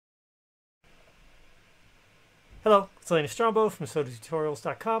Hello, it's Elaina Strongbow from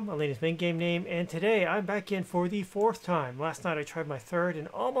Torc'Dawl.com, Elaina's main game name, and today I'm back in for the fourth time. Last night I tried my third and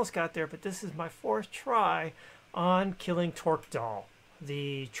almost got there, but this is my fourth try on killing Torc'Dawl,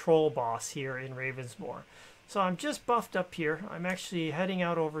 the troll boss here in Ravensmoor. So I'm just buffed up here. I'm actually heading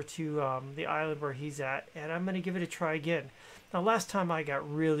out over to the island where he's at, and I'm going to give it a try again. Now last time I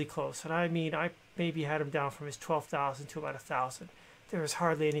got really close, and I mean I maybe had him down from his 12,000 to about 1,000. There was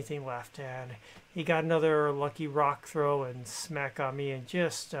hardly anything left, and he got another lucky rock throw and smack on me, and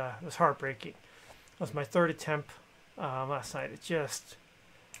just it was heartbreaking. It was my third attempt last night. It just,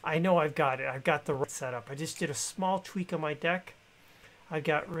 I know I've got it. I've got the right setup. I just did a small tweak on my deck. I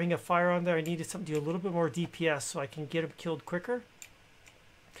got Ring of Fire on there. I needed something to do a little bit more DPS so I can get him killed quicker.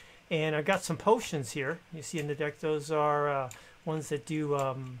 And I've got some potions here. You see in the deck, those are ones that do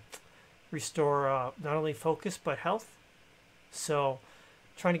restore not only focus but health. So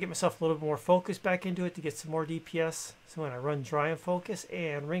trying to get myself a little bit more focus back into it to get some more DPS. So when I run Dry and Focus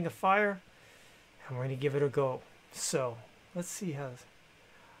and Ring of Fire, I'm going to give it a go. So let's see how this...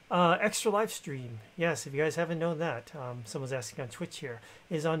 extra live stream. Yes, if you guys haven't known that, someone's asking on Twitch here,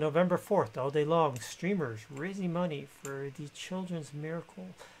 is on November 4th, all day long. Streamers raising money for the Children's Miracle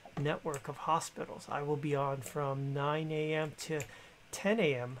Network of Hospitals. I will be on from 9 a.m. to 10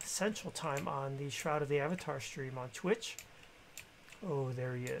 a.m. Central Time on the Shroud of the Avatar stream on Twitch. Oh,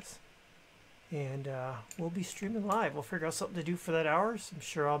 there he is. And we'll be streaming live. We'll figure out something to do for that hour. So I'm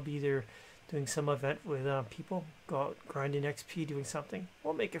sure I'll be there doing some event with people. Go out grinding XP, doing something.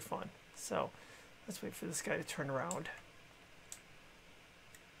 We'll make it fun. So let's wait for this guy to turn around.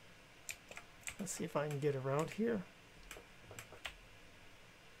 Let's see if I can get around here.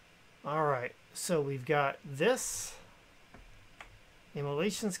 Alright, so we've got this.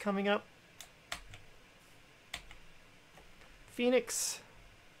 Immolation's coming up. Phoenix.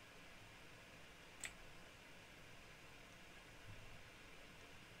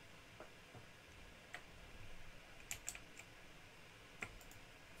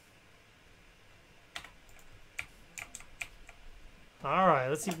 Alright,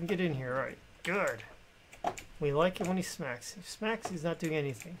 let's see if we can get in here. Alright, good. We like it when he smacks. If he smacks, he's not doing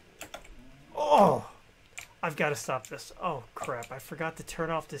anything. Oh! I've got to stop this. Oh, crap. I forgot to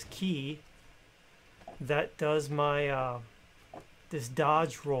turn off this key that does my... this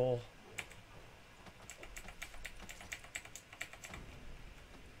dodge roll.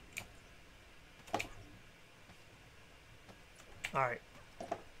 Alright.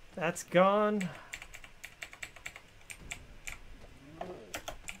 That's gone.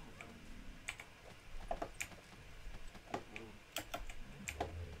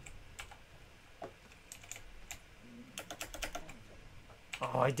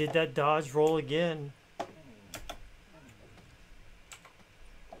 Oh, I did that dodge roll again.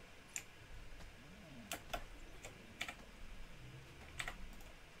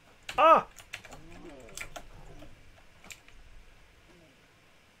 Ah!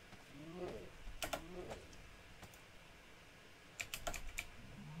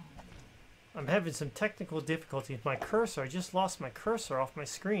 I'm having some technical difficulties with my cursor. I just lost my cursor off my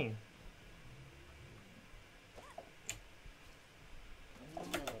screen.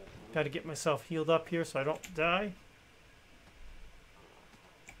 Got to get myself healed up here so I don't die.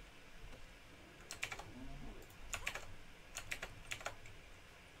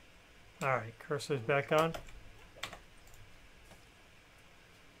 Alright, cursor's back on.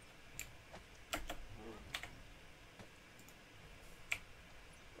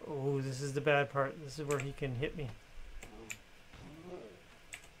 Oh, this is the bad part. This is where he can hit me.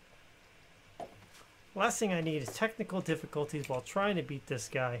 Last thing I need is technical difficulties while trying to beat this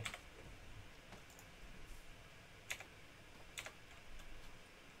guy.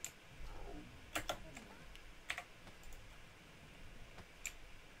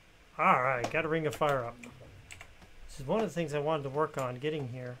 Alright, got a Ring of Fire up. This is one of the things I wanted to work on getting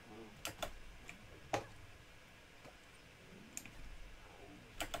here.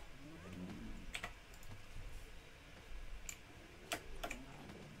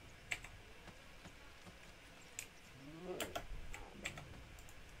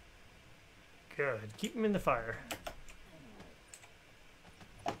 Good. Keep him in the fire.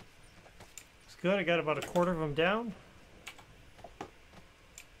 It's good. I got about a quarter of them down.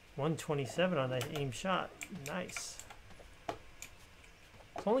 127 on that aim shot. Nice.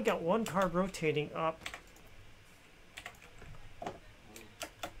 It's only got one card rotating up.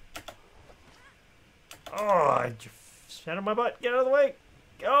 Oh, I sat on my butt. Get out of the way.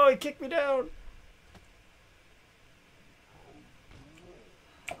 Oh, he kicked me down.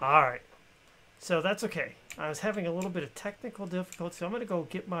 Alright. So that's okay. I was having a little bit of technical difficulty, so I'm going to go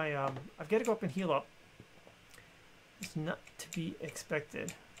get my... I've got to go up and heal up. It's not to be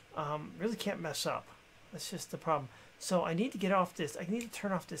expected. Really can't mess up. That's just the problem. So I need to get off this. I need to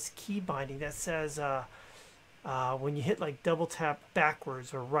turn off this key binding that says when you hit like double tap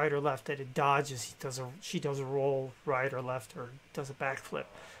backwards or right or left that it dodges. She does a roll right or left or does a backflip.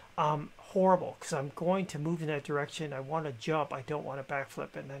 Horrible, because I'm going to move in that direction. I want to jump. I don't want to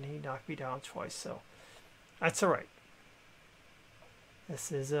backflip, and then he knocked me down twice. So that's all right.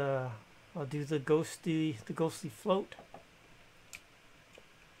 This is I'll do the ghostly float.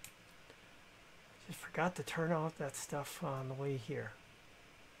 Just forgot to turn off that stuff on the way here.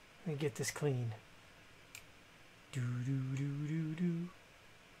 Let me get this clean. Do do do do do.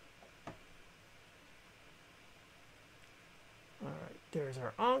 All right, there's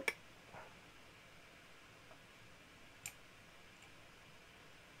our Ankh.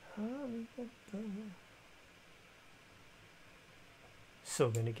 So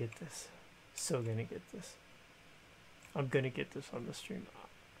gonna get this. So gonna get this. I'm gonna get this on the stream.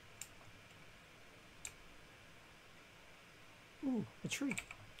 Ooh, a tree.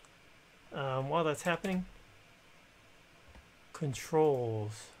 While that's happening,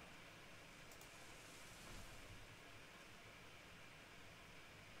 controls.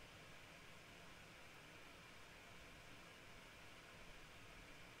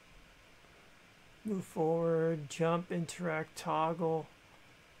 Move forward, jump, interact, toggle.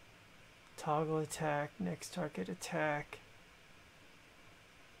 Toggle attack, next target attack.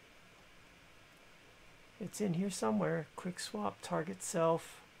 It's in here somewhere. Quick swap, target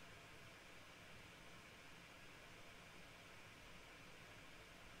self.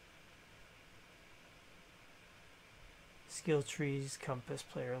 Skill trees, compass,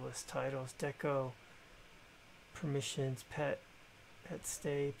 player list, titles, deco, permissions, pet, pet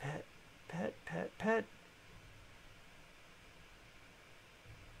stay, pet.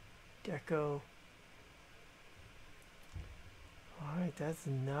 Deco. Alright, that's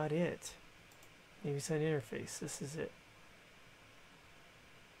not it. Maybe it's an interface. This is it.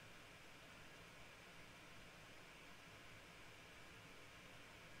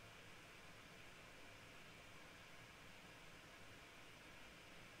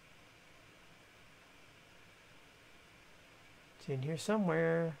 It's in here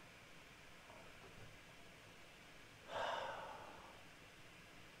somewhere.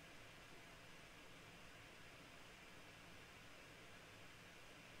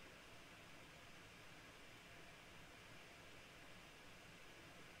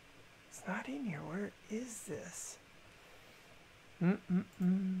 It's not in here. Where is this? Let's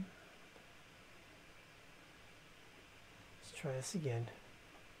try this again.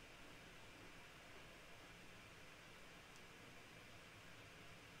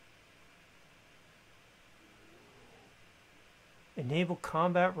 Enable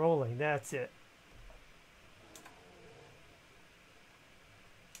combat rolling. That's it.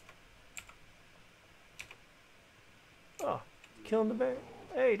 Oh, killing the bear.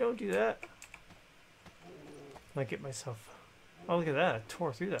 Hey, don't do that. Might get myself... Oh, look at that. I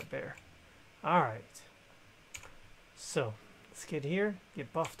tore through that bear. Alright. So, let's get here.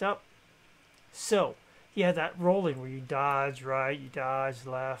 Get buffed up. So, yeah, that rolling where you dodge right, you dodge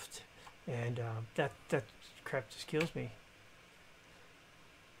left. And that crap just kills me.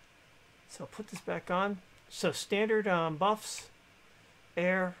 So, put this back on. So, standard buffs.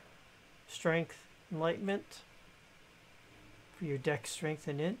 Air, strength, enlightenment. For your dex strength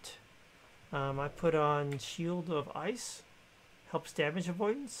and int. I put on Shield of Ice. Helps damage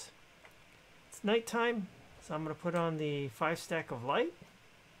avoidance. It's nighttime, so I'm going to put on the 5 stack of light.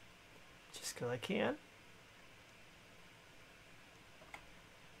 Just because I can.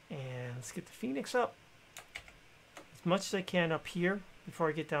 And let's get the Phoenix up. As much as I can up here before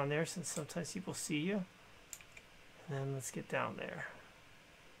I get down there, since sometimes people see you. And then let's get down there.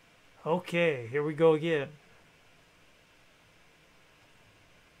 Okay, here we go again.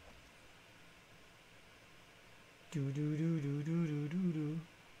 Do do do do do do do do.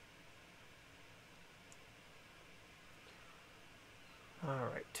 All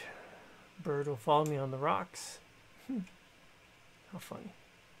right, bird will follow me on the rocks. How funny.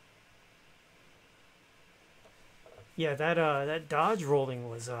 Yeah, that dodge rolling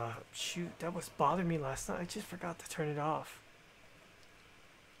was shoot, that was bothering me last night. I just forgot to turn it off.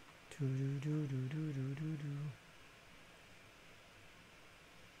 Do do do do do do do do.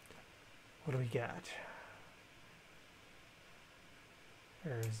 What do we got?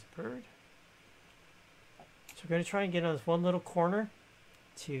 There's the bird. So we're going to try and get on this one little corner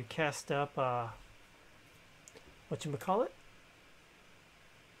to cast up, whatchamacallit?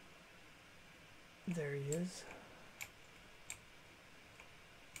 There he is.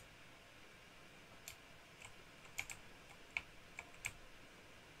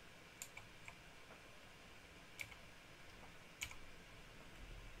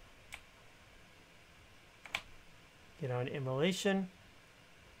 Put on immolation.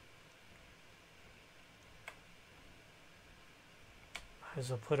 Might as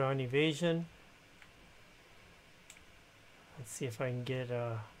well put on evasion. Let's see if I can get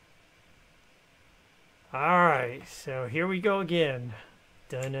Alright, so here we go again.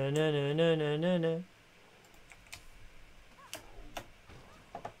 Da-na-na-na-na-na-na.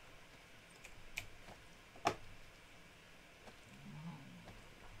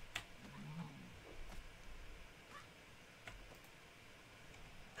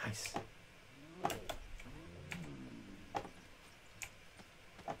 Nice.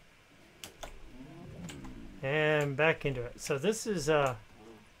 And back into it. So this is I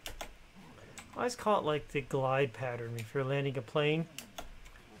always call it like the glide pattern. If you're landing a plane,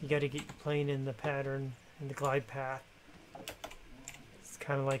 you got to get your plane in the pattern, in the glide path. It's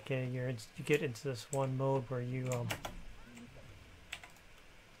kind of like you get into this one mode where you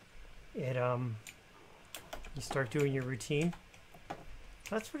you start doing your routine.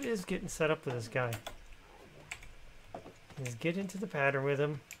 That's what it is getting set up with this guy. Is get into the pattern with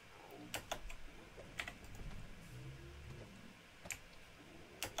him.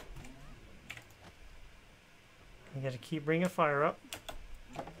 You got to keep bringing fire up.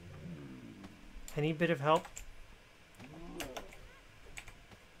 Any bit of help.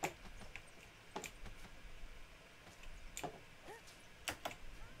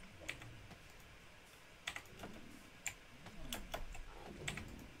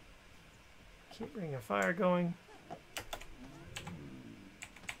 Keep bringing fire going.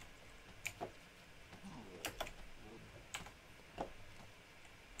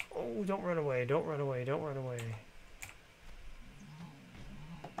 Oh, don't run away, don't run away, don't run away.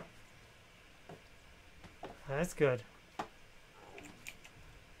 That's good.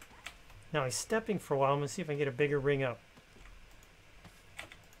 Now he's stepping for a while. I'm going to see if I can get a bigger ring up.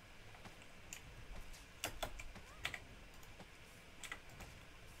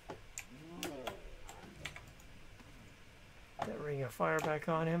 That ring of fire back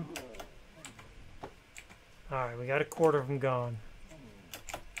on him. Alright, we got a quarter of them gone.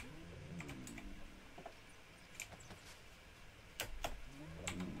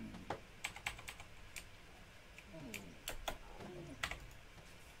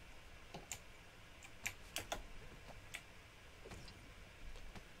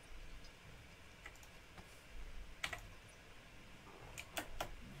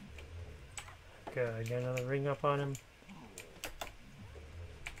 Good, got another ring up on him.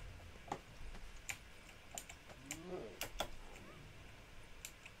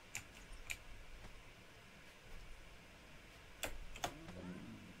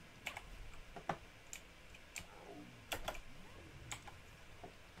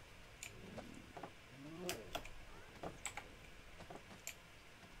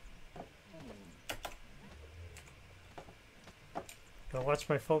 Gotta watch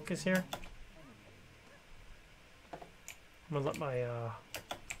my focus here. I'm gonna let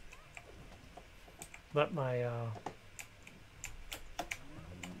my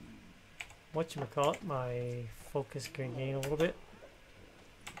whatchamacallit, my focus gain a little bit.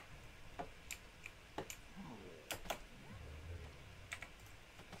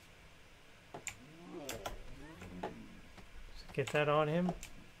 Just get that on him.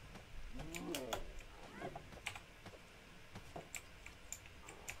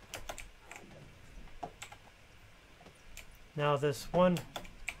 Now this one,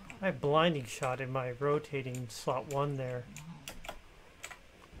 I have blinding shot in my rotating slot 1 there.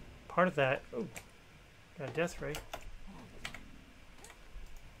 Part of that, oh, got a death ray.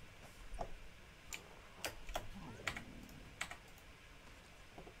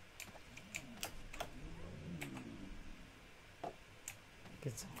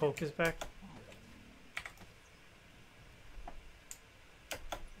 Get some focus back.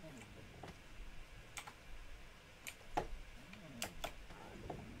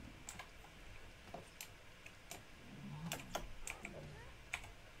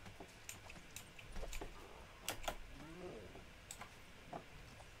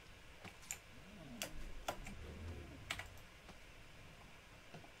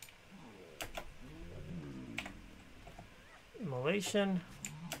 Immolation.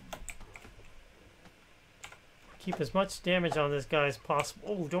 Keep as much damage on this guy as possible.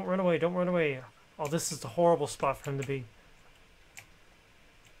 Oh, don't run away, don't run away. Oh, this is a horrible spot for him to be.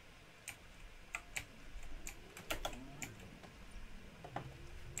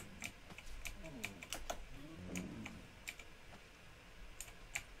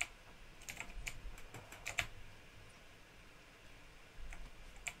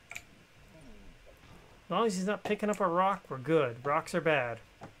 As long as he's not picking up a rock, we're good. Rocks are bad.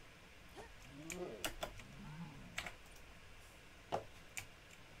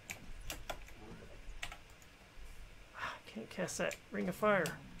 cast that ring of fire.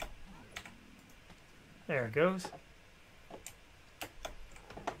 There it goes.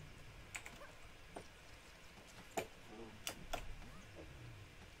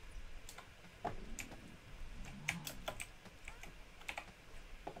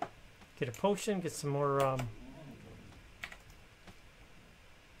 Get a potion, get some more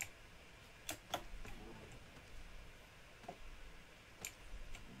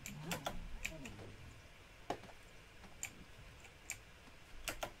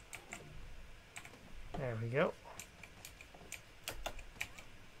there we go.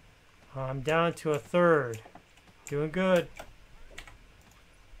 I'm down to a third. Doing good.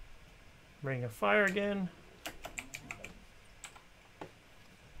 Ring of fire again.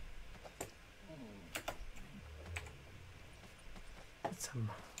 Get some.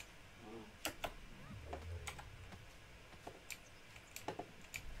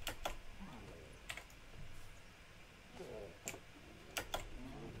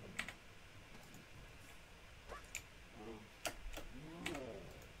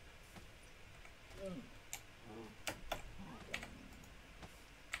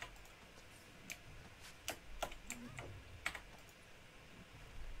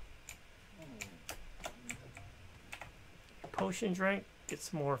 Potion drink, get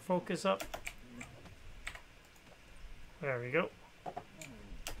some more focus up. There we go.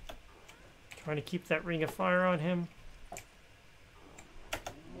 Trying to keep that ring of fire on him.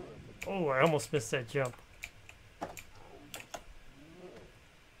 Oh, I almost missed that jump.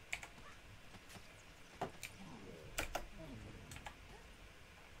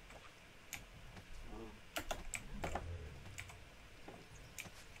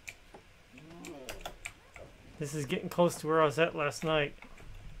 This is getting close to where I was at last night.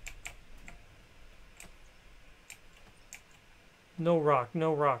 No rock,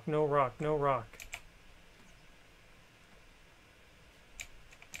 no rock, no rock, no rock.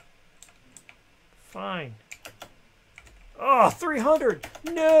 Fine. Oh, 300!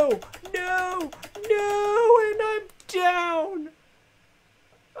 No! No! No! And I'm down!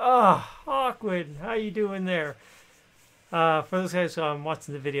 Ah, awkward. How you doing there? For those guys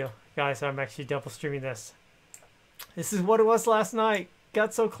watching the video, guys, I'm actually double streaming this. This is what it was last night.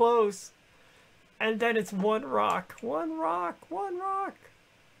 Got so close. And then it's one rock. One rock. One rock.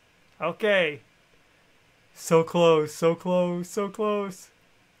 Okay. So close. So close. So close.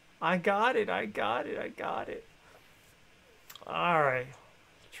 I got it. I got it. I got it. Alright.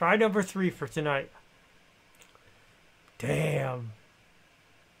 Try number 3 for tonight. Damn.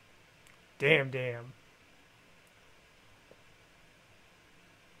 Damn, damn.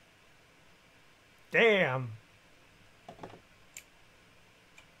 Damn.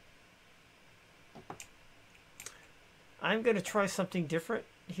 I'm going to try something different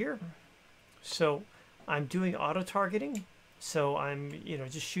here. So I'm doing auto targeting. So I'm,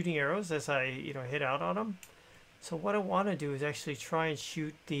 just shooting arrows as I, hit out on them. So what I want to do is actually try and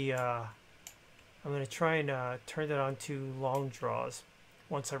shoot the, I'm going to try and turn that on to long draws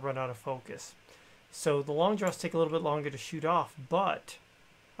once I run out of focus. So the long draws take a little bit longer to shoot off, but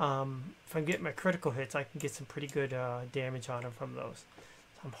if I'm getting my critical hits, I can get some pretty good damage on them from those.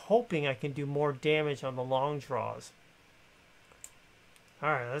 So I'm hoping I can do more damage on the long draws.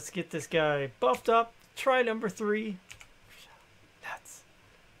 Alright, let's get this guy buffed up. Try number 3. Nuts.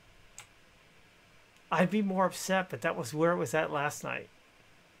 I'd be more upset, but that was where it was at last night.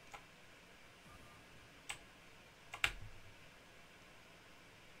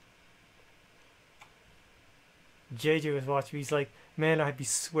 JJ was watching me. He's like, man, I'd be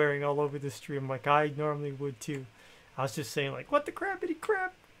swearing all over the stream like I normally would too. I was just saying like, what the crappity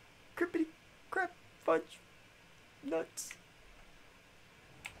crap? Crippity crap fudge nuts.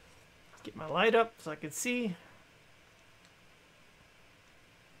 Get my light up so I can see.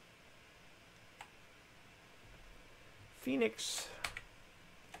 Phoenix.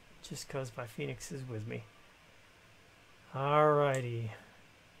 Just because my Phoenix is with me. Alrighty.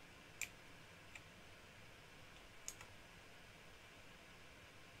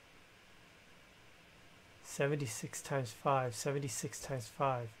 $76 times 5. 76 times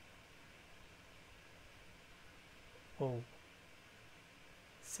 5. Whoa.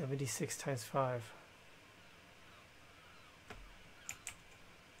 76 times 5.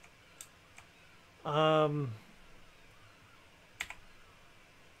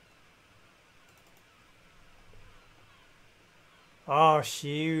 Oh,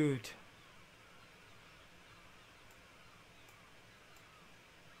 shoot.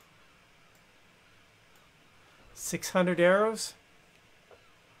 $600 arrows?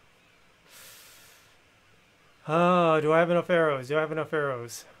 Oh, do I have enough arrows? Do I have enough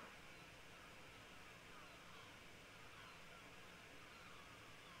arrows?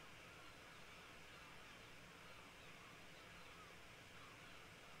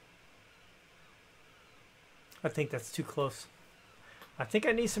 I think that's too close. I think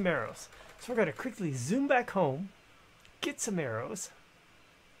I need some arrows. So we're going to quickly zoom back home, get some arrows.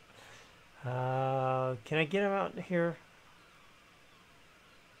 Can I get them out here?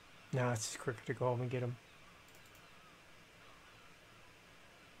 No, it's just quicker to go home and get them.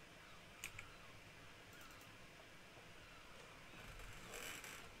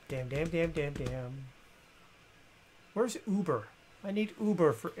 Damn, damn, damn, damn, damn. Where's Uber? I need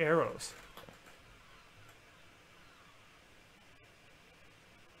Uber for arrows.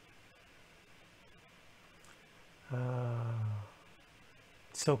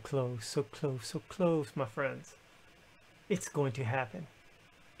 So close, so close, so close, my friends. It's going to happen.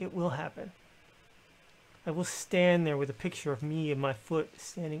 It will happen. I will stand there with a picture of me and my foot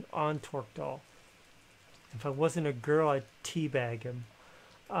standing on Torc'Dawl. If I wasn't a girl, I'd teabag him.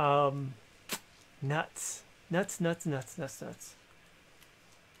 Nuts. Nuts, nuts, nuts, nuts, nuts.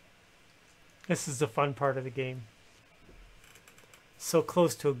 This is the fun part of the game. So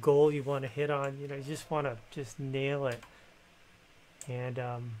close to a goal you want to hit on. You know, you just want to just nail it. And,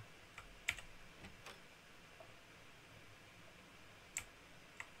 oh,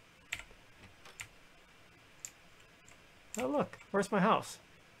 look. Where's my house?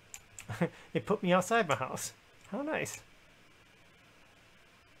 It put me outside my house. How nice.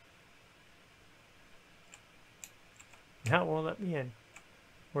 Now it won't let me in.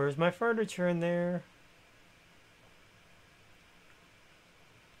 Where's my furniture in there?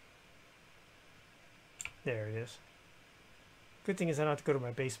 There it is. Good thing is I don't have to go to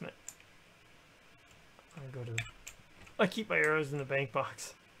my basement. I keep my arrows in the bank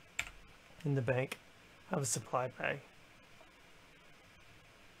box. In the bank. I have a supply bag.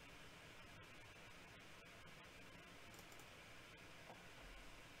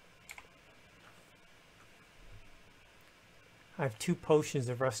 I have 2 potions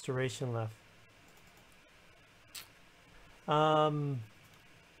of restoration left. Holy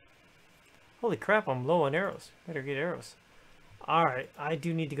crap, I'm low on arrows. Better get arrows. Alright, I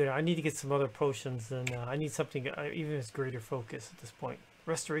do need to go down. I need to get some other potions, and I need something, even if it's greater focus at this point.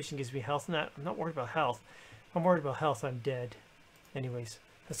 Restoration gives me health in that. I'm not worried about health. If I'm worried about health, I'm dead. Anyways,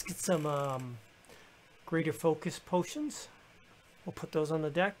 let's get some greater focus potions. We'll put those on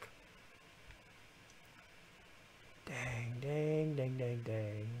the deck. Dang, dang, dang, dang,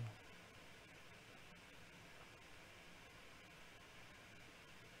 dang.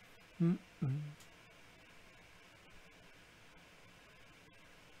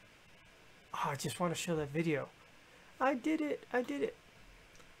 Oh, I just want to show that video. I did it. I did it.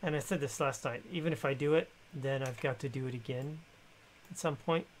 And I said this last night. Even if I do it, then I've got to do it again at some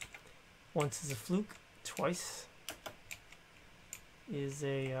point. Once is a fluke. Twice is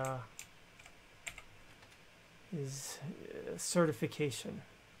a certification.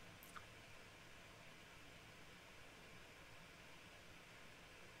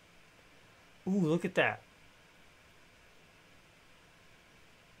 Ooh, look at that.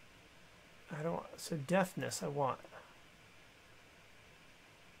 I don't, so deafness I want.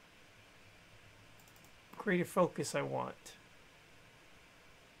 Greater focus I want.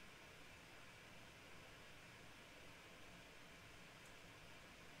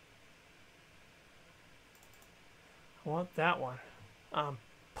 I want that one.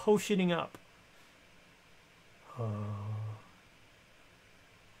 Potioning up.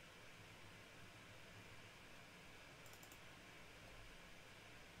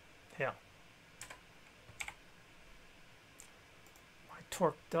 Yeah. My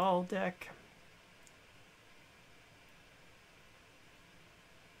Torc'Dawl deck.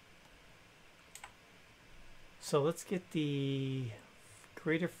 So let's get the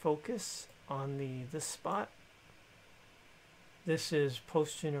greater focus on this spot. This is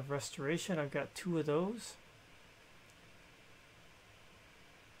Potion of Restoration. I've got 2 of those.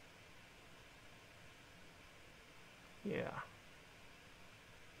 Yeah.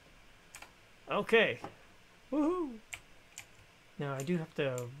 Okay. Woohoo! Now I do have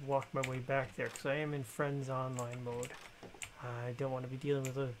to walk my way back there because I am in Friends Online mode. I don't want to be dealing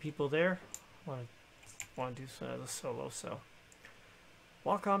with other people there. I want to do some of the solo, so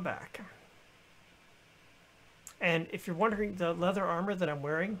walk on back. And if you're wondering, the leather armor that I'm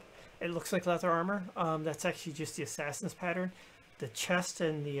wearing, it looks like leather armor. That's actually just the assassin's pattern. The chest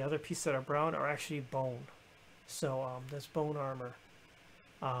and the other piece that are brown are actually bone. So that's bone armor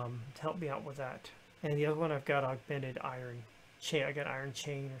to help me out with that. And the other one I've got augmented iron chain. I got iron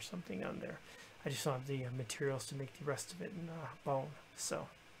chain or something on there. I just don't have the materials to make the rest of it in bone. So.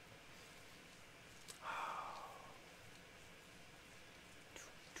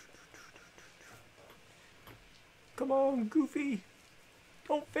 Come on, Goofy.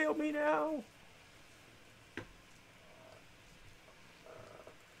 Don't fail me now.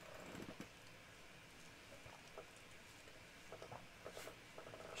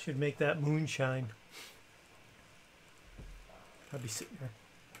 Should make that moonshine. I'll be sitting here.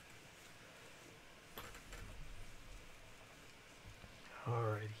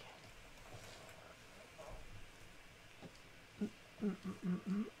 Alrighty.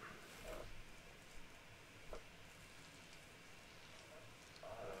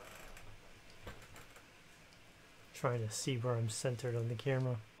 Trying to see where I'm centered on the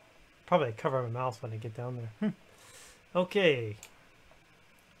camera. Probably cover my mouth when I get down there. Okay.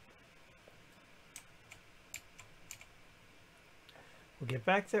 We'll get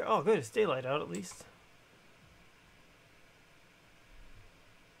back there. Oh, good. It's daylight out at least.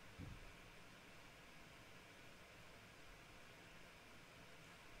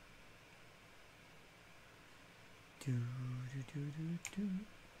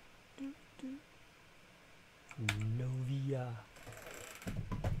 Novia.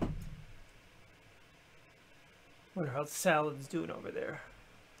 Wonder how Salad's doing over there.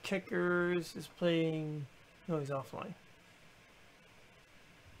 Kickers is playing. No, he's offline.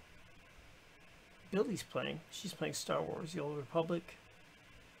 Billy's playing. She's playing Star Wars: The Old Republic.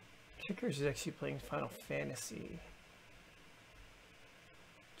 Kickers is actually playing Final Fantasy.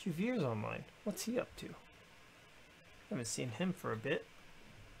 Juvier's online. What's he up to? Haven't seen him for a bit.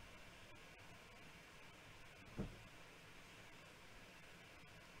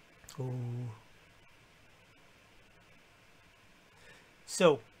 Oh.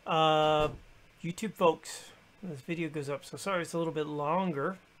 So, YouTube folks, this video goes up. So sorry, it's a little bit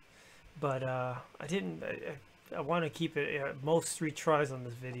longer, but I want to keep it at most 3 tries on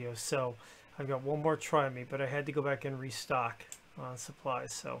this video. So I've got one more try on me, but I had to go back and restock on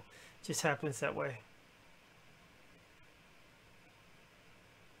supplies. So it just happens that way.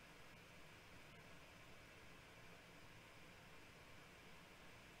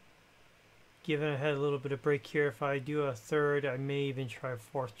 Given I had a little bit of break here, if I do a 3rd, I may even try a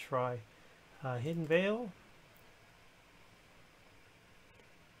 4th try. Hidden Veil.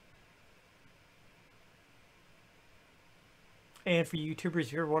 And for YouTubers,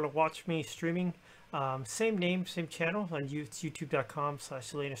 if you ever want to watch me streaming, same name, same channel. On it's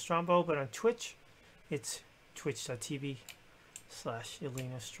youtube.com/Elaina Strongbow, but on Twitch, it's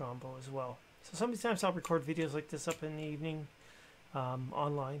twitch.tv/Elaina Strongbow as well. So sometimes I'll record videos like this up in the evening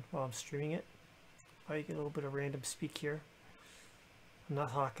online while I'm streaming it. I get a little bit of random speak here. I'm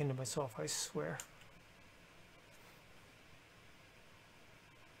not talking to myself, I swear.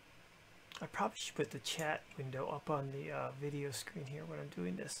 I probably should put the chat window up on the video screen here when I'm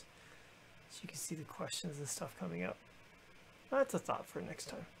doing this, so you can see the questions and stuff coming up. That's a thought for next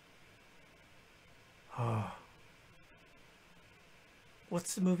time. Oh.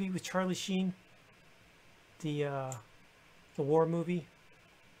 What's the movie with Charlie Sheen? The war movie?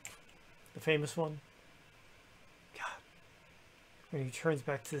 The famous one? God. When he turns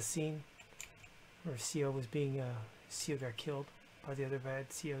back to the scene where CO was being, CO got killed by the other bad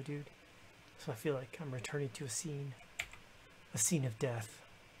CO dude. So I feel like I'm returning to a scene of death,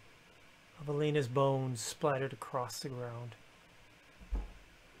 of Elena's bones splattered across the ground.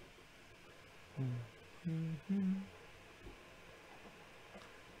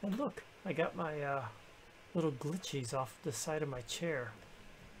 And look, I got my little glitchies off the side of my chair.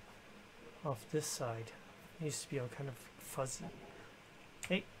 Off this side. It used to be all kind of fuzzy.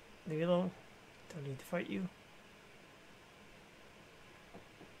 Hey, leave me alone. Don't need to fight you.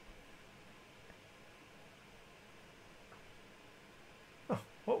 Oh,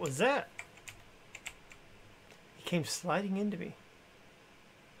 what was that? He came sliding into me.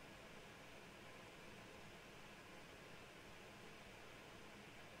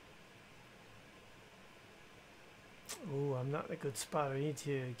 Oh, I'm not in a good spot. I need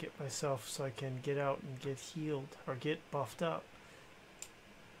to get myself so I can get out and get healed or get buffed up.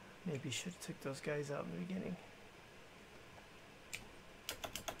 Maybe should have took those guys out in the beginning.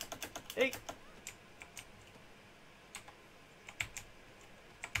 Hey!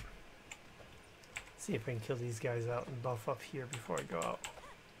 See if I can kill these guys out and buff up here before I go out.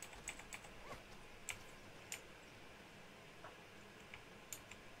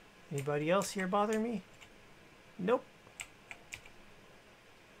 Anybody else here bother me? Nope.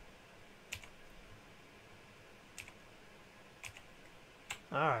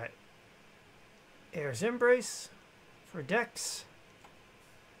 Alright. Air's Embrace for Dex.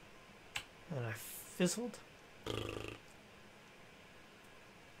 And I fizzled.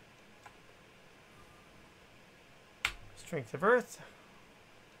 Strength of Earth.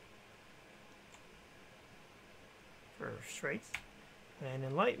 For Strength. And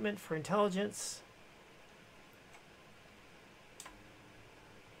Enlightenment for Intelligence.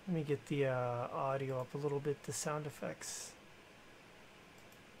 Let me get the audio up a little bit, the sound effects.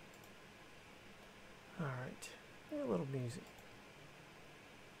 All right, a little music.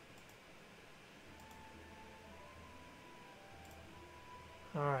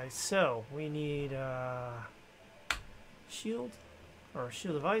 All right, so we need shield or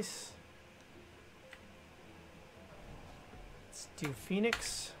shield of ice. Let's do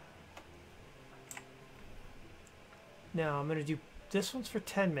Phoenix. Now I'm gonna do this one's for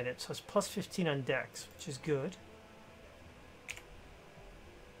 10 minutes, so it's plus 15 on Dex, which is good.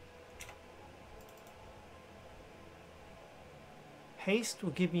 Haste will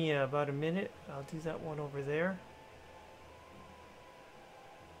give me about a minute. I'll do that one over there.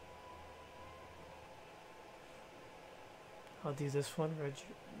 I'll do this one,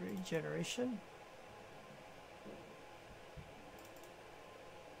 regeneration.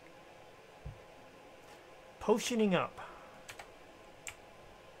 Potioning up.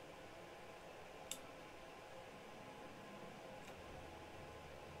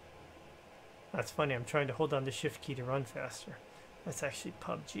 That's funny, I'm trying to hold down the shift key to run faster. That's actually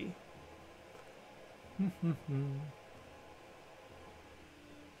PUBG.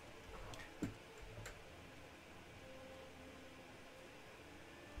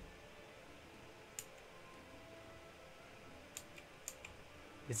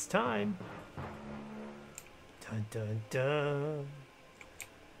 It's time. Dun dun dun.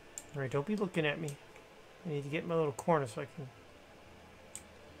 Alright, don't be looking at me. I need to get in my little corner so I can.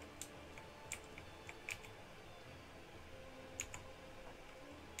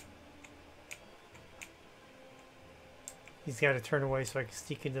 He's got to turn away so I can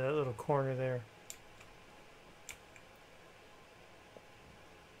sneak into that little corner there.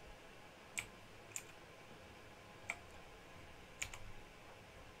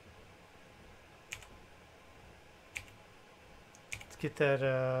 Let's get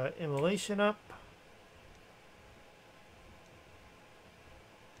that immolation up.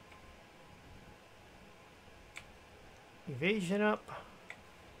 Evasion up.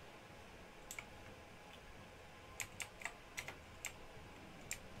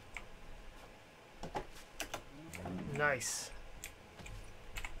 Nice.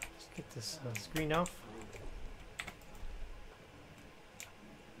 Let's get this screen off.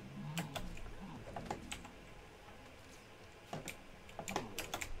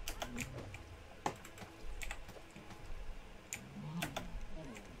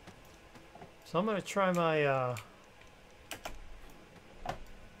 So I'm going to try my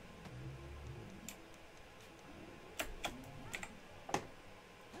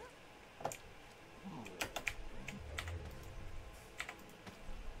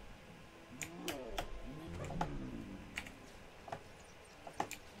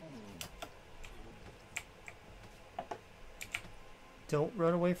don't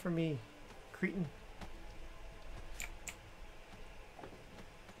run away from me, cretin.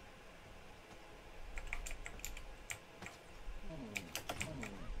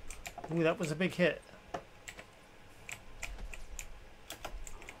 Ooh, that was a big hit.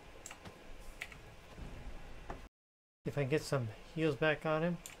 If I can get some heals back on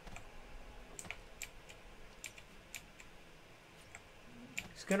him.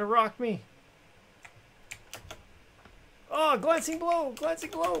 He's gonna rock me. Oh, glancing blow,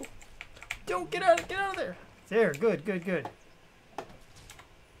 glancing blow. Don't get out of there. There, good, good, good.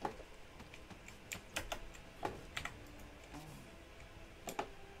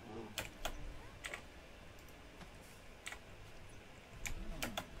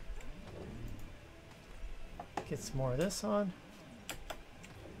 Get some more of this on.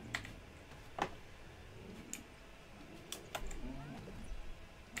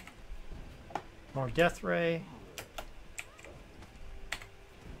 More death ray.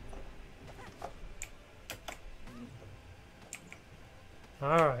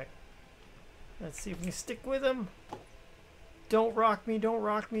 Alright. Let's see if we can stick with him. Don't rock me, don't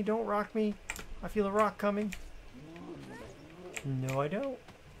rock me, don't rock me. I feel a rock coming. No, I don't.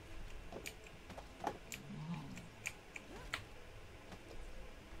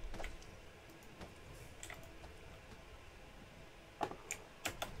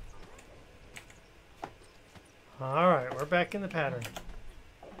 Alright, we're back in the pattern.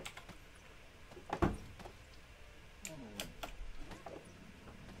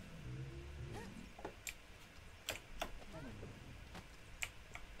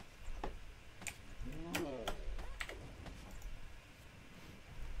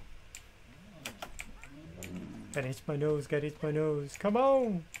 Gotta itch my nose, gotta itch my nose. Come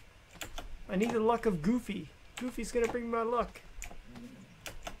on! I need the luck of Goofy. Goofy's gonna bring me my luck.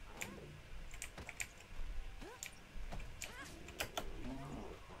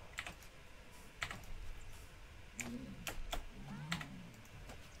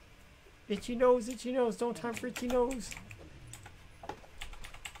 Itchy nose, itchy nose. Don't time for itchy nose.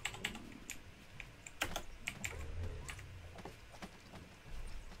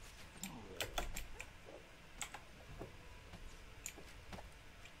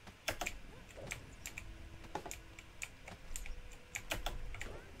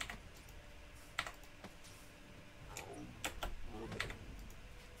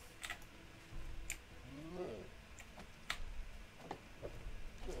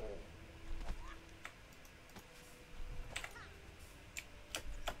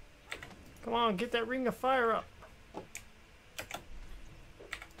 Come on, get that ring of fire up.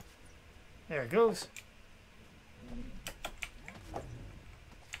 There it goes.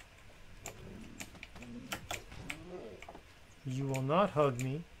 You will not hug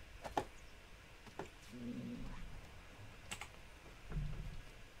me.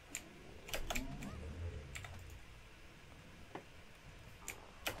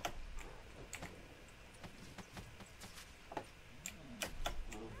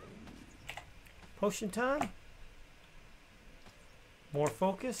 Potion time. More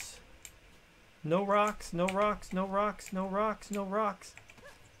focus. No rocks, no rocks, no rocks, no rocks, no rocks.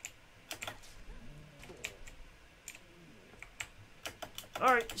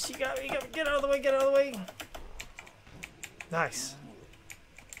 Alright, she got me. Get out of the way, get out of the way. Nice.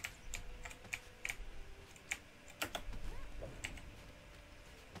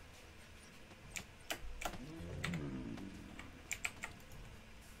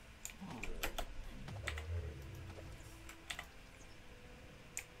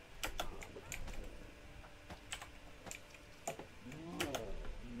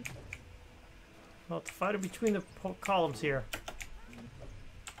 Well, to fight it between the columns here.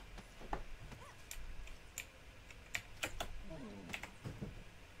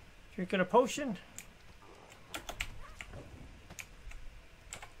 Drinking a potion.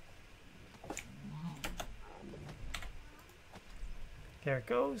 There it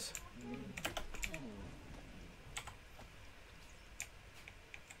goes.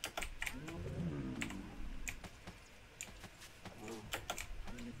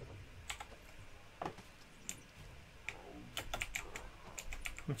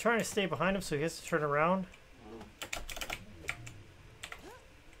 I'm trying to stay behind him so he has to turn around.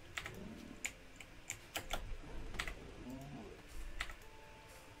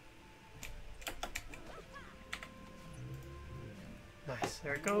 Nice,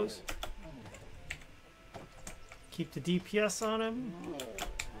 there it goes. Keep the DPS on him.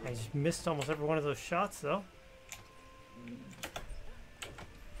 I just missed almost every one of those shots though.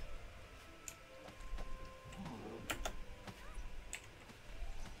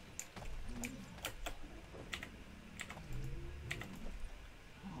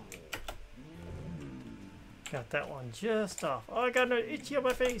 Got that one just off. Oh, I got an itchy on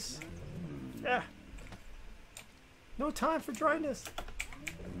my face. Yeah. No time for dryness.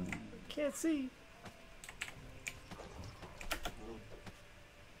 Can't see.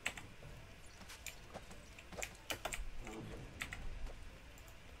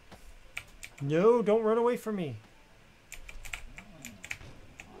 No, don't run away from me.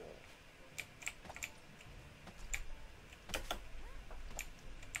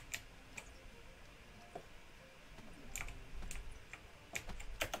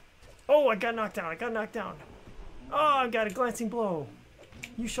 Oh, I got knocked down. I got knocked down. Oh, I got a glancing blow.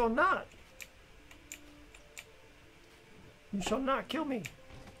 You shall not. You shall not kill me.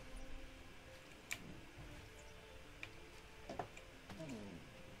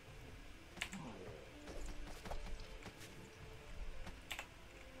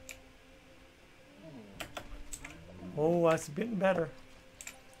 Oh, that's getting better.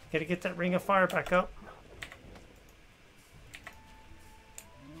 Gotta get that ring of fire back up.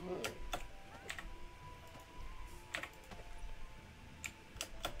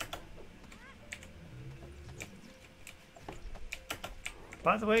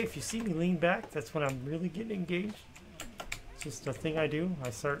 By the way, if you see me lean back, that's when I'm really getting engaged. It's just a thing I do.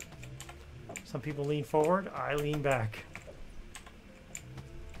 Some people lean forward, I lean back.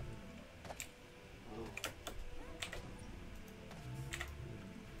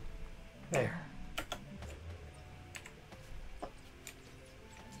 There.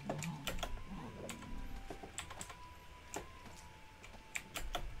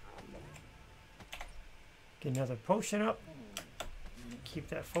 Get another potion up. Keep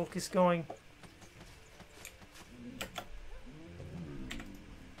that focus going.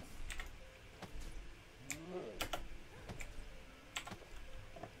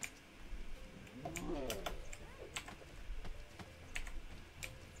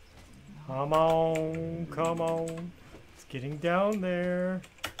 Come on, come on. It's getting down there.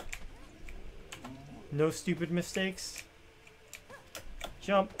 No stupid mistakes.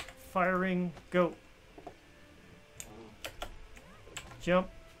 Jump, firing, go. Jump,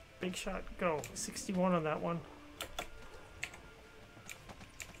 big shot, go. 61 on that one.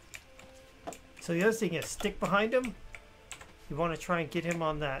 So the other thing is, stick behind him. You want to try and get him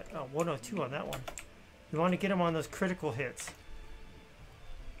on that 102 on that one. You want to get him on those critical hits.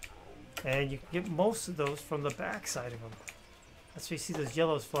 And you can get most of those from the back side of him. That's why you see those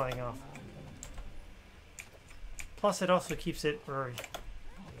yellows flying off. Plus it also keeps it where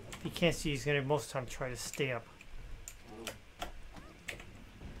if he can't see, he's going to most of the time try to stay up.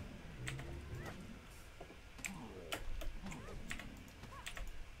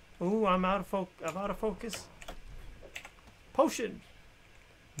 Ooh, I'm out of focus. Potion.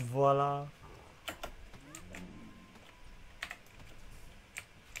 Voila.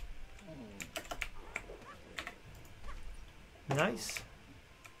 Nice.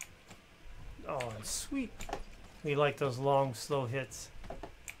 Oh, sweet. We like those long, slow hits.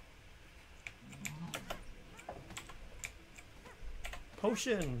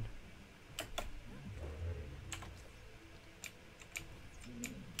 Potion.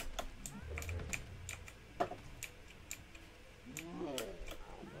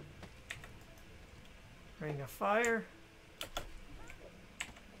 Ring of fire.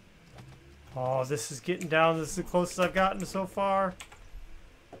 Oh, this is getting down. This is the closest I've gotten so far.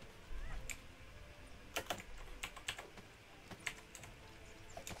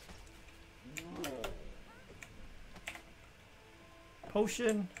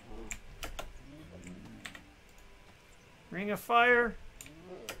 Potion. Ring of fire.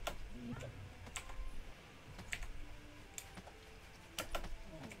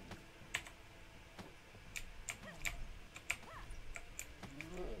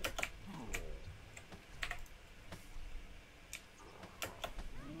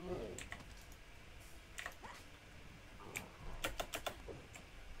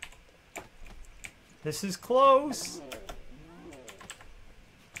 This is close.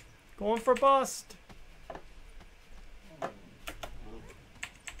 Going for bust.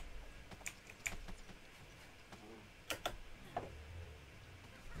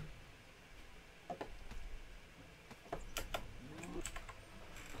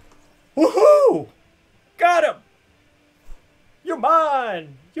 Woohoo! Got him! You're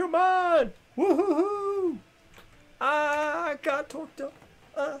mine! You're mine! Woohoo! I got Torc'Dawl.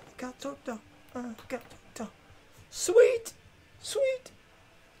 I got Torc'Dawl. I got Torc'Dawl. Sweet! Sweet!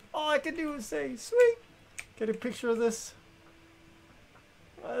 All I can do is say, sweet! Get a picture of this.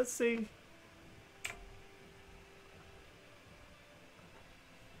 Let's see.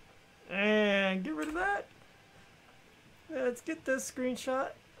 And get rid of that. Let's get this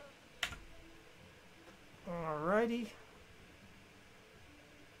screenshot. Alrighty.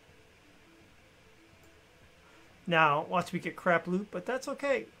 Now, watch me get crap loot, but that's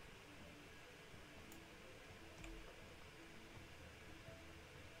okay.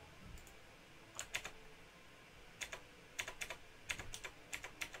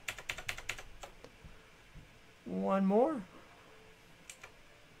 One more.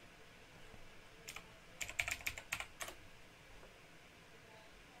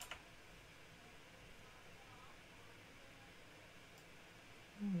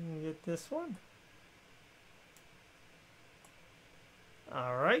 Get this one.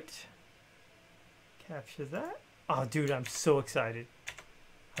 All right. Capture that. Oh, dude, I'm so excited.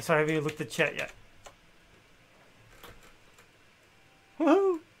 I'm sorry I haven't even looked at the chat yet.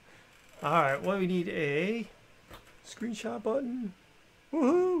 Woohoo! All right, well, we need a screenshot button.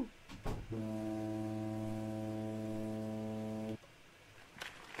 Woohoo!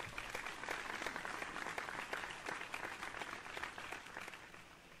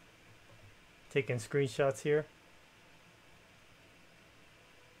 Taking screenshots here.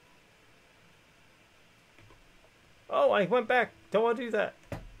 Oh, I went back. Don't want to do that.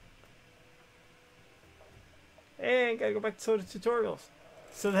 And gotta go back to Soda Tutorials.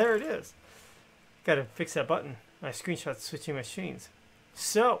 So there it is. Gotta fix that button. My screenshot switching my screens.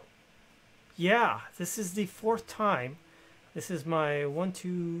 So, yeah, this is the 4th time. This is my 1,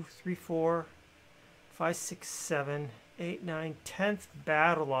 2, 3, 4, 5, 6, 7, 8, 9, 10th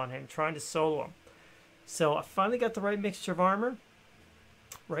battle on him, trying to solo him. So I finally got the right mixture of armor,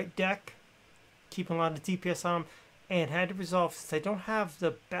 right deck, keeping a lot of DPS on him, and had to resolve, since I don't have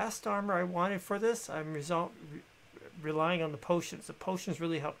the best armor I wanted for this, I'm relying on the potions. The potions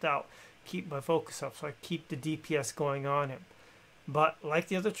really helped out keep my focus up, so I keep the DPS going on him. But like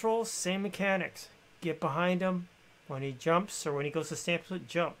the other trolls, same mechanics. Get behind him when he jumps or when he goes to stamp split,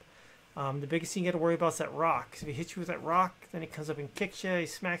 jump. The biggest thing you got to worry about is that rock. Because if he hits you with that rock, then he comes up and kicks you, he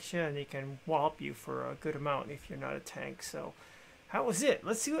smacks you, and he can wallop you for a good amount if you're not a tank. So, how was it?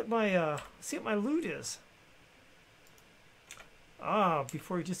 Let's see what my loot is.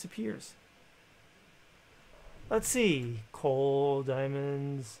 Before he disappears. Let's see. Coal,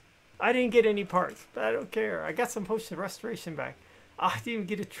 diamonds. I didn't get any parts, but I don't care. I got some potion restoration back. I didn't even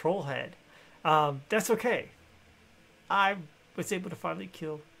get a troll head. That's okay. I was able to finally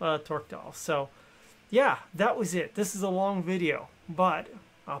kill Torc'Dawl. So, yeah, that was it. This is a long video, but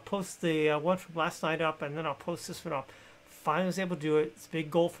I'll post the one from last night up, and then I'll post this one up. Finally was able to do it. It's a big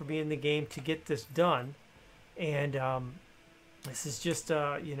goal for me in the game to get this done, and this is just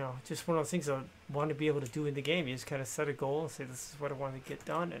just one of those things I want to be able to do in the game. You just kind of set a goal and say, this is what I want to get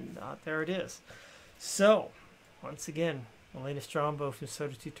done, and there it is. So, once again, Elaina Strongbow from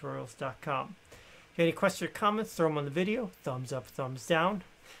SodaTutorials.com. If you have any questions or comments, throw them on the video. Thumbs up, thumbs down.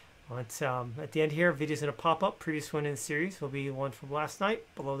 At the end here, video's going to pop up. Previous one in the series will be one from last night.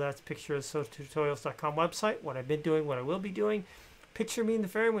 Below that's a picture of the SodaTutorials.com website, what I've been doing, what I will be doing. Picture me in the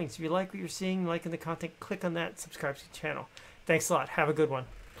fairy wings. If you like what you're seeing, liking the content, click on that, subscribe to the channel. Thanks a lot. Have a good one.